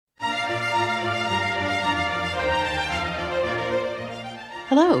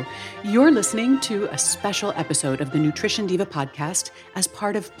Hello, you're listening to a special episode of the Nutrition Diva podcast as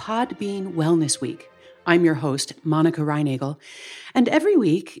part of Podbean Wellness Week. I'm your host, Monica Reinagel, and every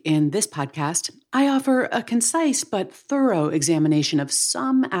week in this podcast, I offer a concise but thorough examination of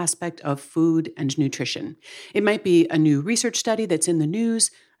some aspect of food and nutrition. It might be a new research study that's in the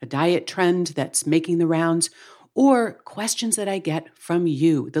news, a diet trend that's making the rounds, or questions that I get from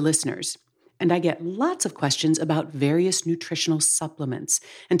you, the listeners. And I get lots of questions about various nutritional supplements.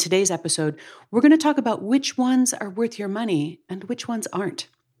 In today's episode, we're going to talk about which ones are worth your money and which ones aren't.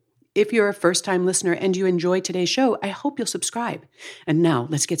 If you're a first-time listener and you enjoy today's show, I hope you'll subscribe. And now,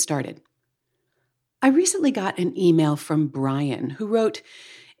 let's get started. I recently got an email from Brian, who wrote,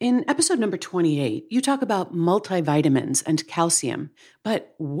 in episode number 28, you talk about multivitamins and calcium,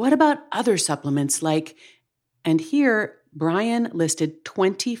 but what about other supplements like, and here, Brian listed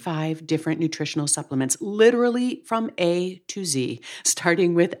 25 different nutritional supplements, literally from A to Z,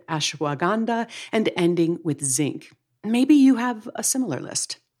 starting with ashwagandha and ending with zinc. Maybe you have a similar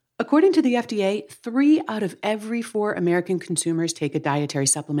list. According to the FDA, 3 out of every 4 American consumers take a dietary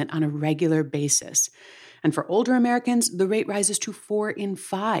supplement on a regular basis. And for older Americans, the rate rises to 4 in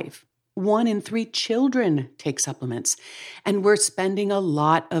 5. 1 in 3 children take supplements, and we're spending a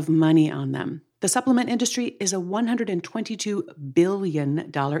lot of money on them. The supplement industry is a $122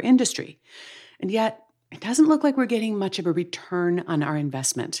 billion industry, and yet it doesn't look like we're getting much of a return on our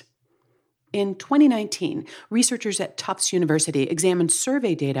investment. In 2019, researchers at Tufts University examined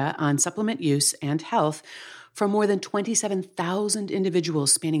survey data on supplement use and health for more than 27,000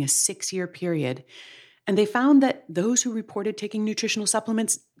 individuals spanning a 6-year period, and they found that those who reported taking nutritional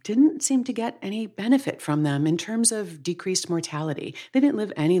supplements didn't seem to get any benefit from them in terms of decreased mortality. They didn't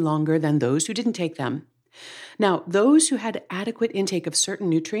live any longer than those who didn't take them. Now, those who had adequate intake of certain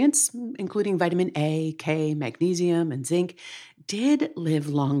nutrients, including vitamin A, K, magnesium, and zinc, did live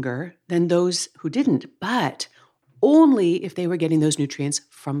longer than those who didn't, but only if they were getting those nutrients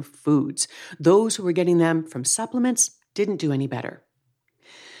from foods. Those who were getting them from supplements didn't do any better.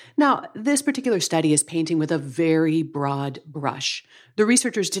 Now, this particular study is painting with a very broad brush. The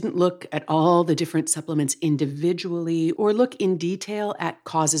researchers didn't look at all the different supplements individually or look in detail at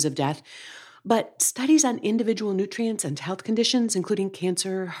causes of death, but studies on individual nutrients and health conditions, including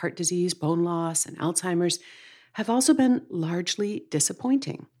cancer, heart disease, bone loss, and Alzheimer's, have also been largely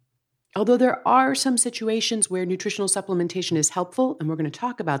disappointing. Although there are some situations where nutritional supplementation is helpful, and we're going to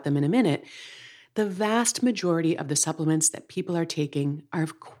talk about them in a minute, the vast majority of the supplements that people are taking are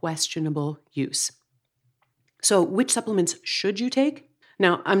of questionable use. So, which supplements should you take?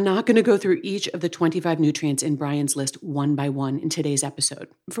 Now, I'm not going to go through each of the 25 nutrients in Brian's list one by one in today's episode.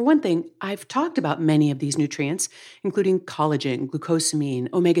 For one thing, I've talked about many of these nutrients, including collagen,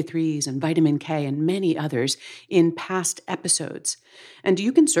 glucosamine, omega-3s, and vitamin K, and many others in past episodes. And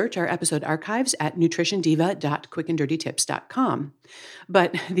you can search our episode archives at nutritiondiva.quickanddirtytips.com.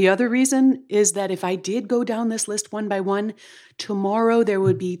 But the other reason is that if I did go down this list one by one, tomorrow there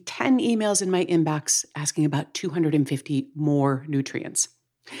would be 10 emails in my inbox asking about 250 more nutrients.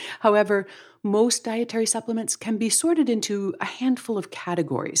 However, most dietary supplements can be sorted into a handful of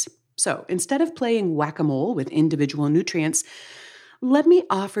categories. So instead of playing whack-a-mole with individual nutrients, let me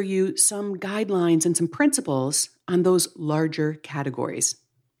offer you some guidelines and some principles on those larger categories.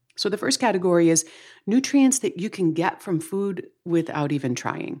 So the first category is nutrients that you can get from food without even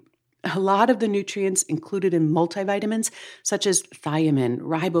trying. A lot of the nutrients included in multivitamins, such as thiamine,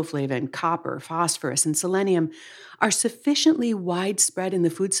 riboflavin, copper, phosphorus, and selenium, are sufficiently widespread in the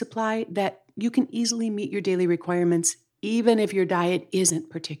food supply that you can easily meet your daily requirements, even if your diet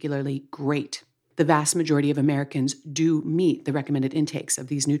isn't particularly great. The vast majority of Americans do meet the recommended intakes of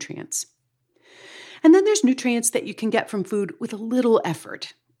these nutrients. And then there's nutrients that you can get from food with a little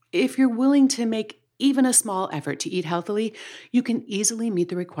effort. If you're willing to make even a small effort to eat healthily, you can easily meet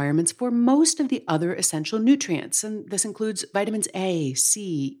the requirements for most of the other essential nutrients. And this includes vitamins A,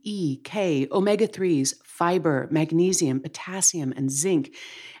 C, E, K, omega-3s, fiber, magnesium, potassium, and zinc.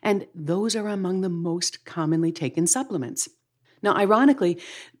 And those are among the most commonly taken supplements. Now, ironically,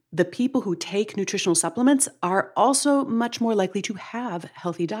 the people who take nutritional supplements are also much more likely to have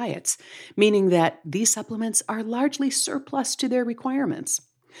healthy diets, meaning that these supplements are largely surplus to their requirements.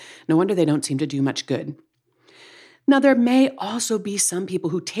 No wonder they don't seem to do much good. Now, there may also be some people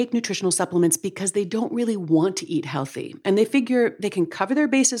who take nutritional supplements because they don't really want to eat healthy, and they figure they can cover their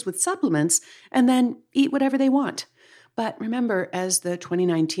bases with supplements and then eat whatever they want. But remember, as the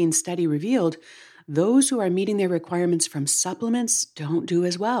 2019 study revealed, those who are meeting their requirements from supplements don't do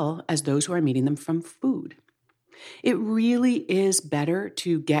as well as those who are meeting them from food. It really is better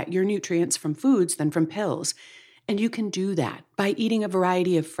to get your nutrients from foods than from pills. And you can do that by eating a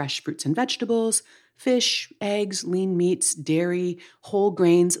variety of fresh fruits and vegetables, fish, eggs, lean meats, dairy, whole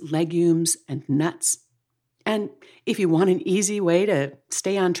grains, legumes, and nuts. And if you want an easy way to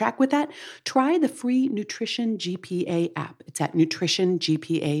stay on track with that, try the free Nutrition GPA app. It's at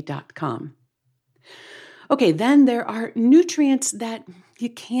nutritiongpa.com. Okay, then there are nutrients that you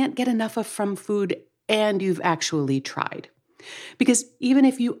can't get enough of from food and you've actually tried. Because even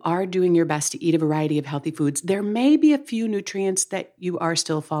if you are doing your best to eat a variety of healthy foods, there may be a few nutrients that you are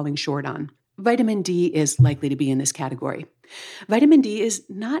still falling short on. Vitamin D is likely to be in this category. Vitamin D is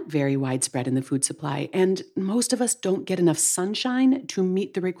not very widespread in the food supply, and most of us don't get enough sunshine to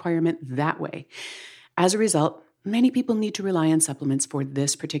meet the requirement that way. As a result, many people need to rely on supplements for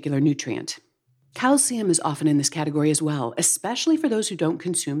this particular nutrient. Calcium is often in this category as well, especially for those who don't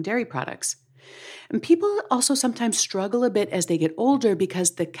consume dairy products. And people also sometimes struggle a bit as they get older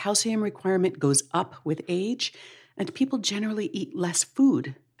because the calcium requirement goes up with age, and people generally eat less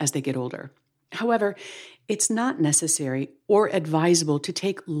food as they get older. However, it's not necessary or advisable to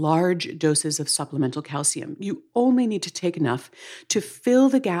take large doses of supplemental calcium. You only need to take enough to fill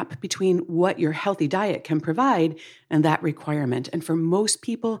the gap between what your healthy diet can provide and that requirement. And for most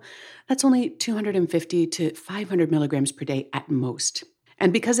people, that's only 250 to 500 milligrams per day at most.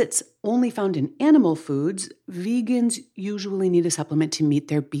 And because it's only found in animal foods, vegans usually need a supplement to meet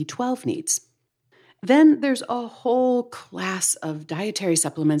their B12 needs. Then there's a whole class of dietary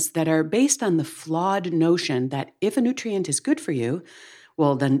supplements that are based on the flawed notion that if a nutrient is good for you,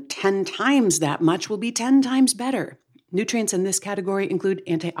 well, then 10 times that much will be 10 times better. Nutrients in this category include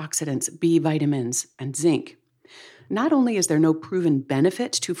antioxidants, B vitamins, and zinc. Not only is there no proven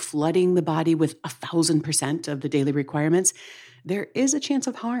benefit to flooding the body with 1,000% of the daily requirements, there is a chance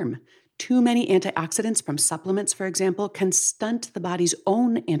of harm. Too many antioxidants from supplements, for example, can stunt the body's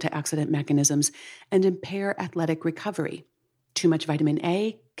own antioxidant mechanisms and impair athletic recovery. Too much vitamin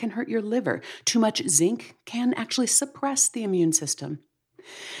A can hurt your liver. Too much zinc can actually suppress the immune system.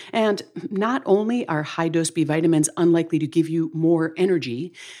 And not only are high-dose B vitamins unlikely to give you more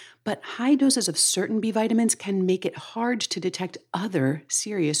energy, but high doses of certain B vitamins can make it hard to detect other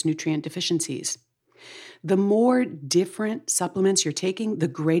serious nutrient deficiencies. The more different supplements you're taking, the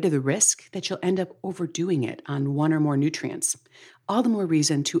greater the risk that you'll end up overdoing it on one or more nutrients. All the more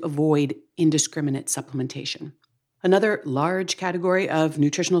reason to avoid indiscriminate supplementation. Another large category of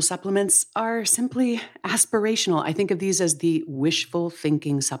nutritional supplements are simply aspirational. I think of these as the wishful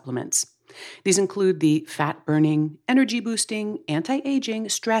thinking supplements. These include the fat-burning, energy-boosting, anti-aging,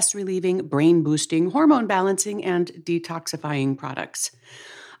 stress-relieving, brain-boosting, hormone balancing, and detoxifying products.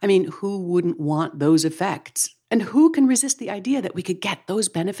 I mean, who wouldn't want those effects? And who can resist the idea that we could get those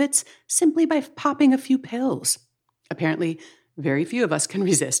benefits simply by popping a few pills? Apparently, very few of us can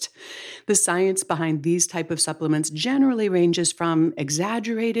resist. The science behind these type of supplements generally ranges from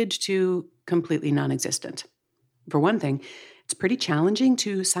exaggerated to completely non-existent. For one thing, it's pretty challenging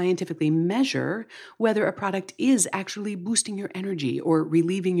to scientifically measure whether a product is actually boosting your energy or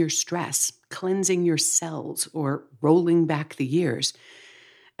relieving your stress, cleansing your cells, or rolling back the years.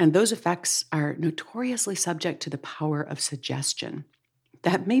 And those effects are notoriously subject to the power of suggestion.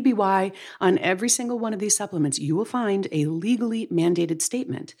 That may be why on every single one of these supplements, you will find a legally mandated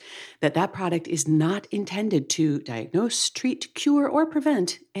statement that that product is not intended to diagnose, treat, cure, or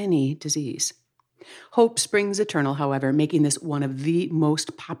prevent any disease. Hope springs eternal, however, making this one of the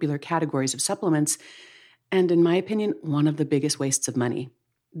most popular categories of supplements, and in my opinion, one of the biggest wastes of money.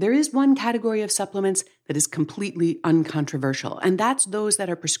 There is one category of supplements that is completely uncontroversial, and that's those that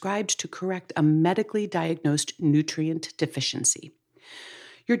are prescribed to correct a medically diagnosed nutrient deficiency.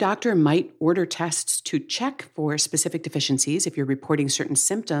 Your doctor might order tests to check for specific deficiencies if you're reporting certain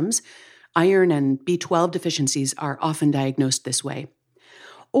symptoms. Iron and B12 deficiencies are often diagnosed this way.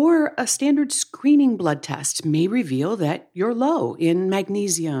 Or a standard screening blood test may reveal that you're low in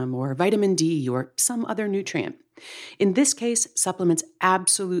magnesium or vitamin D or some other nutrient. In this case, supplements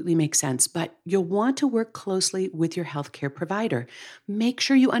absolutely make sense, but you'll want to work closely with your healthcare provider. Make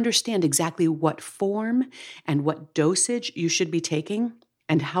sure you understand exactly what form and what dosage you should be taking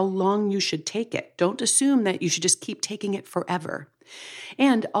and how long you should take it. Don't assume that you should just keep taking it forever.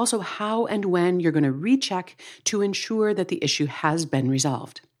 And also how and when you're going to recheck to ensure that the issue has been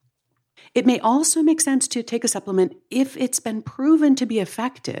resolved. It may also make sense to take a supplement if it's been proven to be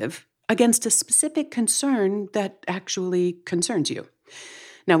effective against a specific concern that actually concerns you.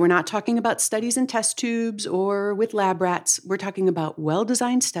 Now, we're not talking about studies in test tubes or with lab rats. We're talking about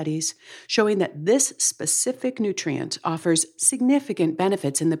well-designed studies showing that this specific nutrient offers significant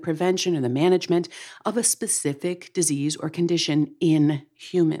benefits in the prevention and the management of a specific disease or condition in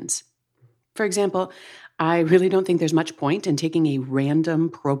humans. For example, I really don't think there's much point in taking a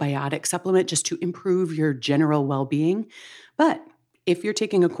random probiotic supplement just to improve your general well-being. But if you're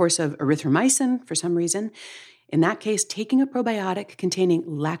taking a course of erythromycin for some reason, in that case, taking a probiotic containing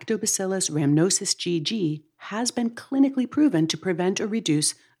Lactobacillus rhamnosus GG has been clinically proven to prevent or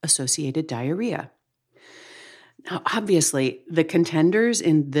reduce associated diarrhea. Now, obviously, the contenders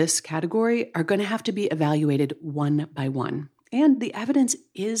in this category are going to have to be evaluated one by one, and the evidence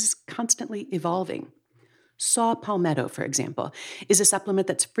is constantly evolving. Saw Palmetto, for example, is a supplement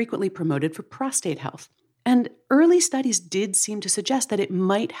that's frequently promoted for prostate health. And early studies did seem to suggest that it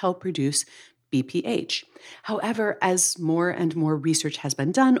might help reduce BPH. However, as more and more research has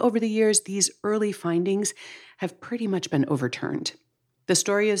been done over the years, these early findings have pretty much been overturned. The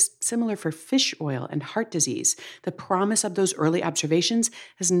story is similar for fish oil and heart disease. The promise of those early observations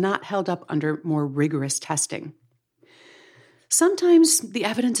has not held up under more rigorous testing. Sometimes the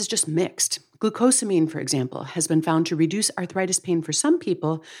evidence is just mixed. Glucosamine, for example, has been found to reduce arthritis pain for some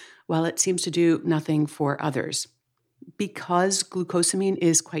people, while it seems to do nothing for others. Because glucosamine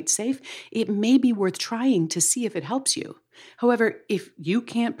is quite safe, it may be worth trying to see if it helps you. However, if you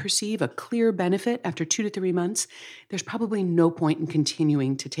can't perceive a clear benefit after 2 to 3 months, there's probably no point in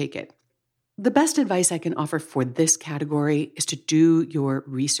continuing to take it. The best advice I can offer for this category is to do your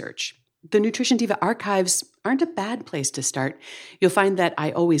research. The Nutrition Diva archives aren't a bad place to start. You'll find that I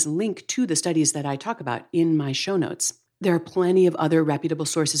always link to the studies that I talk about in my show notes. There are plenty of other reputable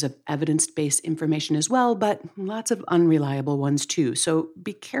sources of evidence-based information as well, but lots of unreliable ones too, so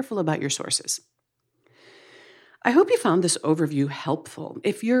be careful about your sources. I hope you found this overview helpful.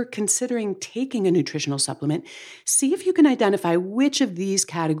 If you're considering taking a nutritional supplement, see if you can identify which of these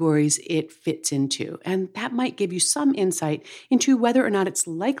categories it fits into, and that might give you some insight into whether or not it's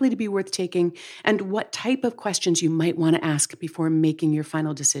likely to be worth taking and what type of questions you might want to ask before making your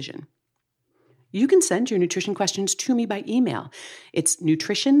final decision. You can send your nutrition questions to me by email. It's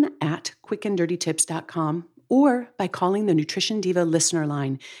nutrition@quickanddirtytips.com or by calling the Nutrition Diva listener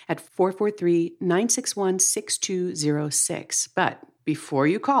line at 443-961-6206. But before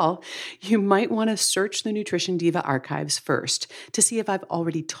you call, you might want to search the Nutrition Diva archives first to see if I've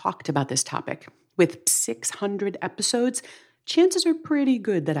already talked about this topic. With 600 episodes, chances are pretty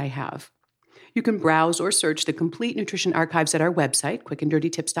good that I have. You can browse or search the complete nutrition archives at our website,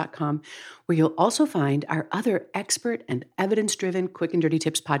 quickanddirtytips.com, where you'll also find our other expert and evidence-driven Quick and Dirty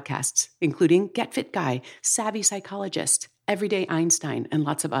Tips podcasts, including Get Fit Guy, Savvy Psychologist, Everyday Einstein, and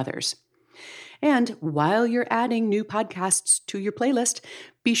lots of others. And while you're adding new podcasts to your playlist,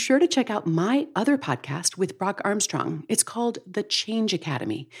 be sure to check out my other podcast with Brock Armstrong. It's called The Change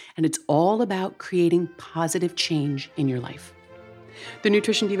Academy, and it's all about creating positive change in your life. The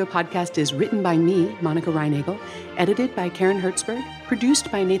Nutrition Diva podcast is written by me, Monica Reinagel, edited by Karen Hertzberg,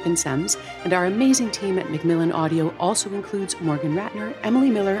 produced by Nathan Sems, and our amazing team at Macmillan Audio also includes Morgan Ratner, Emily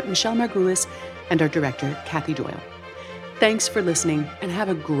Miller, Michelle Margulis, and our director, Kathy Doyle. Thanks for listening, and have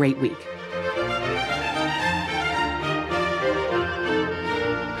a great week.